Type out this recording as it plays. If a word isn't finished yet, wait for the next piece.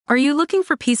Are you looking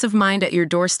for peace of mind at your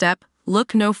doorstep?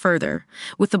 Look no further.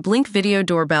 With the Blink Video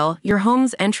Doorbell, your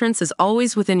home's entrance is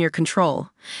always within your control.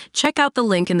 Check out the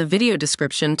link in the video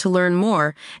description to learn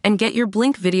more and get your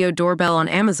Blink Video Doorbell on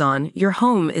Amazon. Your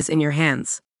home is in your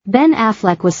hands. Ben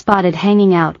Affleck was spotted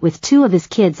hanging out with two of his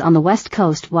kids on the West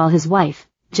Coast while his wife,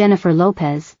 Jennifer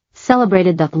Lopez,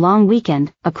 celebrated the long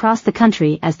weekend across the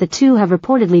country, as the two have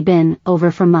reportedly been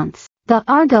over for months. The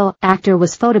Argo actor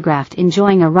was photographed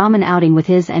enjoying a ramen outing with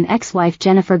his and ex-wife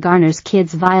Jennifer Garner's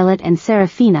kids Violet and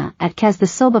Serafina at Kez the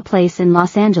Soba Place in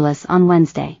Los Angeles on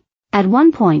Wednesday. At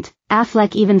one point,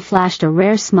 Affleck even flashed a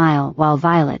rare smile while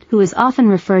Violet, who is often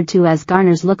referred to as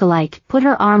Garner's look-alike, put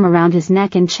her arm around his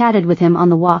neck and chatted with him on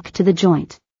the walk to the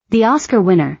joint. The Oscar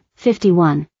winner,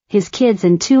 51, his kids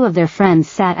and two of their friends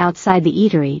sat outside the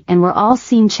eatery and were all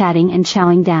seen chatting and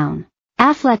chowing down.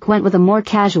 Affleck went with a more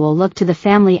casual look to the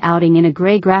family outing in a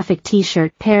gray graphic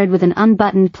t-shirt paired with an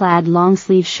unbuttoned plaid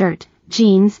long-sleeve shirt,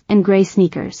 jeans, and gray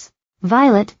sneakers.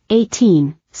 Violet,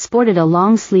 18, sported a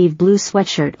long-sleeve blue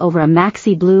sweatshirt over a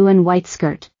maxi blue and white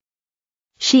skirt.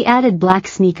 She added black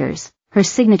sneakers, her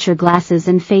signature glasses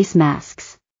and face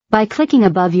masks. By clicking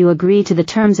above you agree to the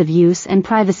terms of use and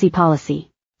privacy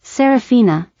policy.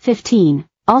 Serafina, 15,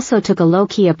 also took a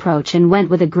low-key approach and went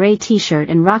with a gray t-shirt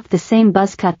and rocked the same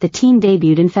buzz cut the teen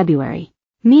debuted in February.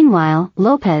 Meanwhile,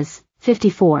 Lopez,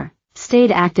 54,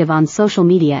 stayed active on social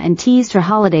media and teased her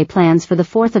holiday plans for the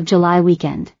 4th of July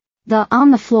weekend. The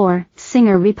On the Floor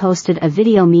singer reposted a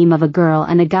video meme of a girl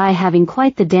and a guy having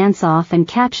quite the dance-off and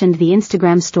captioned the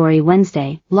Instagram story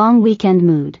Wednesday, "Long weekend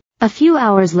mood." A few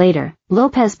hours later,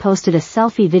 Lopez posted a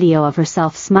selfie video of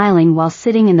herself smiling while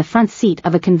sitting in the front seat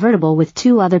of a convertible with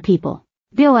two other people.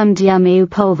 Bom dia meu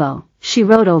povo, she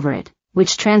wrote over it,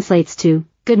 which translates to,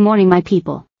 "Good morning my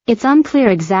people." It's unclear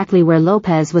exactly where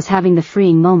Lopez was having the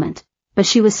freeing moment, but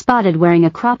she was spotted wearing a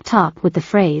crop top with the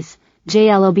phrase,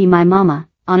 "JLOB my mama,"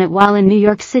 on it while in New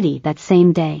York City that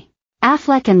same day.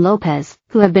 Affleck and Lopez,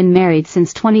 who have been married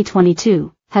since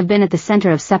 2022, have been at the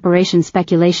center of separation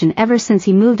speculation ever since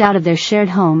he moved out of their shared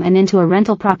home and into a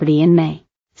rental property in May.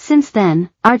 Since then,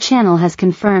 our channel has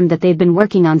confirmed that they've been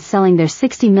working on selling their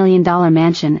 $60 million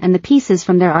mansion and the pieces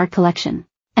from their art collection.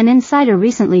 An insider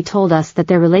recently told us that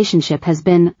their relationship has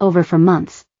been over for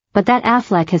months, but that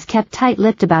Affleck has kept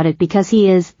tight-lipped about it because he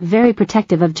is very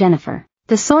protective of Jennifer.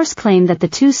 The source claimed that the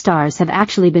two stars have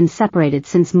actually been separated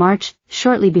since March,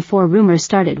 shortly before rumors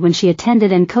started when she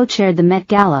attended and co-chaired the Met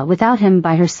Gala without him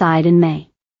by her side in May.